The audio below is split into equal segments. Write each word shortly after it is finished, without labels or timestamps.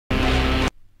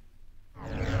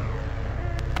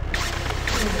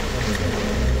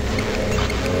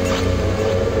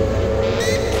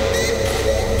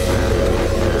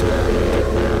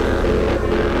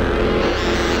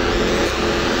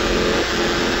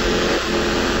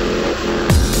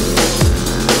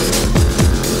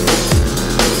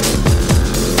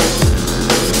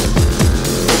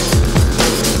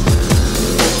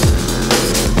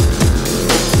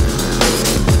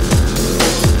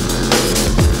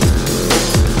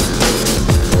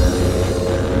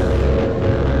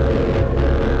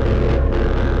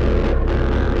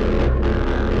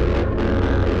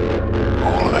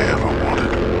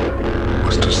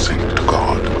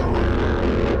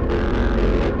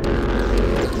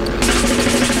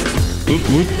Тут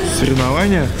будут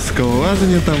соревнования,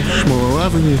 скалолазание, там,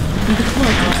 шмалолазание,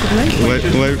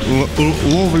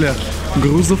 ловля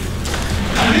грузов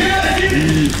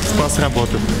и спас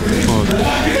работы. Вот.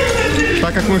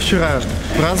 Так как мы вчера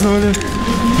праздновали,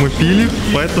 мы пили,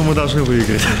 поэтому мы должны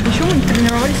выиграть. Еще мы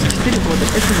тренировались 4 года,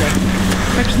 это ясно.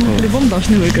 Так что мы по-любому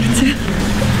должны выиграть.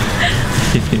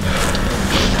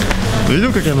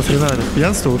 Видел, как я на соревнованиях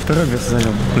пьянствовал, второе место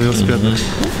занял на велосипедах.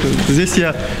 Здесь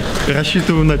я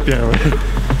рассчитываю на первое.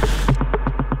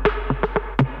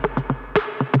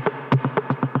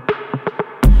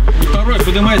 Второй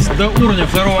поднимается до уровня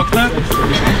второго окна.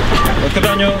 Вот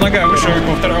когда у него нога выше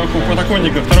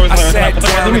подоконника, второй окна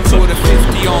потом поднимется, ему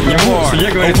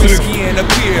судья говорит срыв.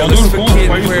 Он должен полностью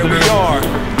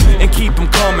повесить. And keep them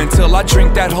coming till I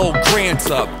drink that whole grant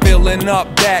up. Filling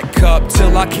up that cup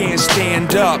till I can't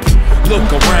stand up.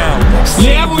 Look around,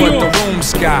 see what the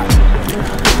room's got.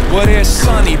 Well, there's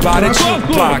Sunny by the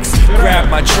jukebox. Grab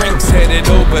my drinks, headed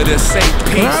over to St.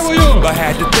 Pete's. But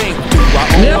had to think, do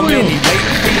I owe them any late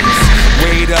fees?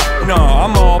 Wait up, no,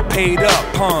 I'm all paid up,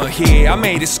 huh? Yeah, I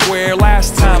made it square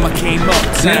last time I came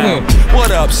uptown. What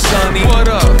up, Sonny? What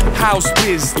up? How's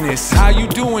business? How you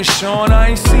doing, Sean? I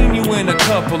ain't seen you in a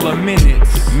couple of minutes.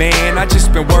 Man, I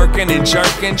just been working and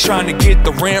jerking, trying to get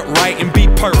the rent right and be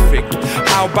perfect.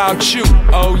 How about you?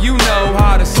 Oh, you know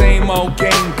how the same old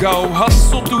game go.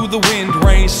 Hustle through the wind,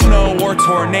 rain, snow, or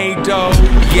tornado.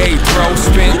 Yay, bro,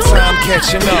 spent time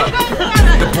catching up.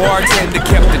 The bartender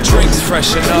kept the drinks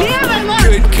fresh enough.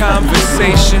 Good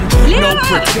conversation, no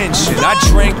pretension. I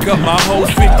drank up my whole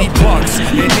 50 bucks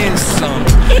and then some.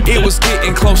 It was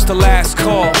getting close to last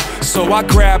call, so I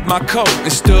grabbed my coat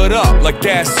and stood up like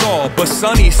that's all. But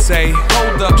Sonny say,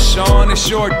 hold up, Sean, it's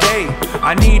your day.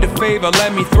 I need a favor,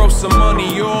 let me throw some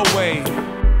money your way.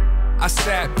 I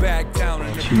sat back down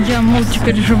and... Я молча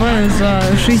переживаю за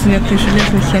жизнь этой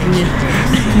железной херни.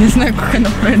 Не знаю, как она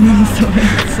правильно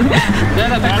называется.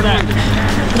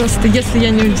 Просто если я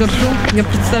не удержу, я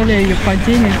представляю ее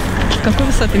падение. С какой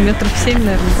высоты? Метров 7,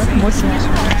 наверное, да? 8?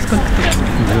 Сколько тут?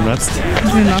 12.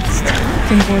 12,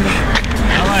 тем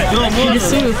более.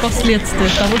 Рисую последствия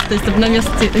того, что если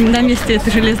на месте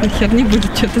этой железной херни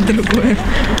будет что-то другое.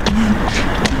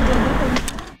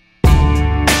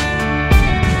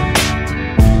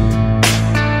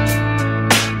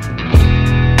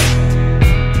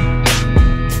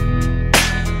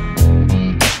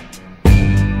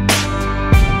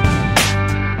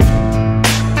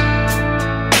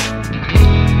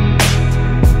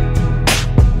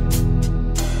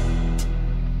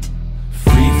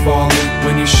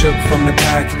 Shook from the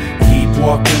pack, keep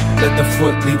walking, let the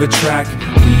foot leave a track.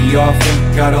 We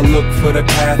often gotta look for the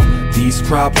path. These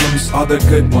problems are the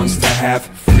good ones to have.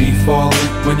 Free falling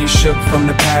when you shook from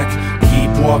the pack.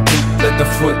 Keep walking, let the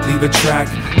foot leave a track.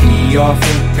 We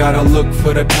often gotta look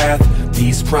for the path.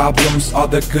 These problems are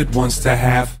the good ones to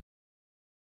have.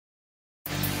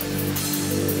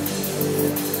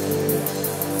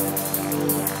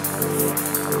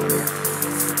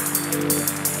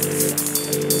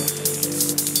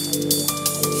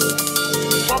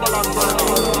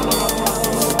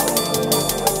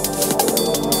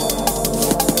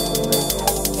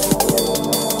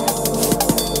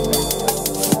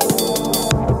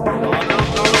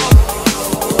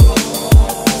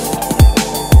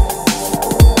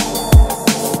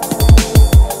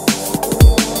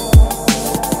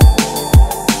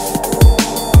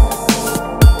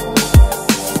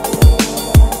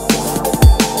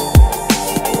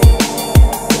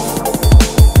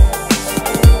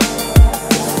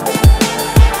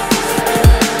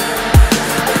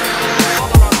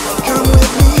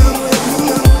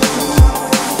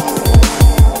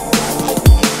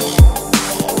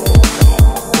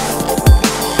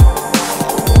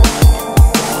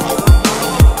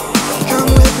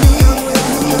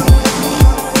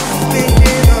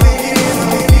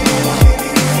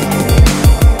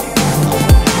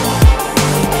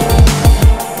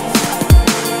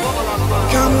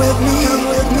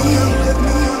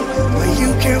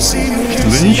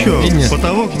 Да ничего,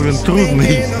 потолок, блин,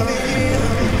 трудный.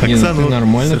 Оксана,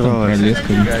 нормально там пролез.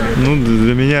 Ну,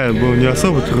 для меня был не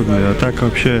особо трудный, а так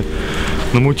вообще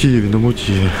на мутиве.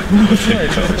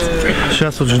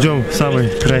 Сейчас вот ждем самый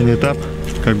крайний этап,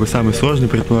 как бы самый сложный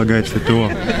предполагается, это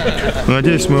его. Но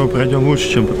надеюсь, мы его пройдем лучше,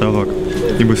 чем потолок,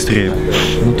 и быстрее.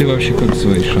 Ну ты вообще как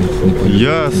свои шансы?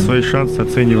 Я свои шансы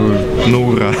оцениваю на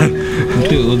ура. Ну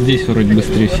ты вот здесь вроде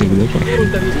быстрее всех, да, прошел?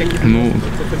 Ну,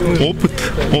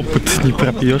 опыт не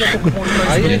пропьешь.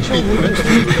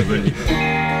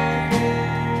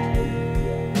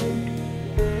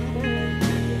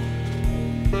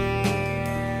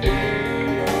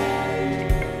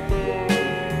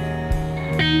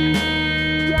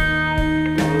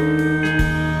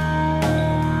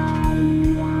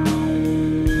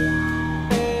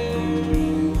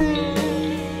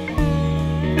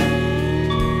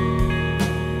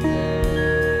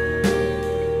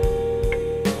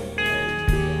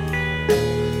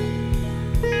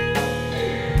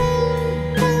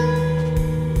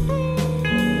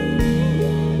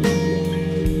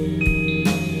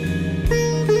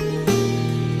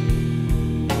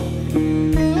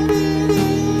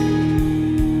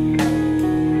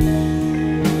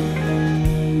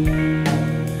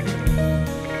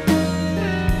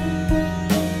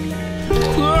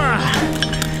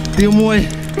 мой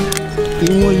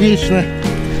вечно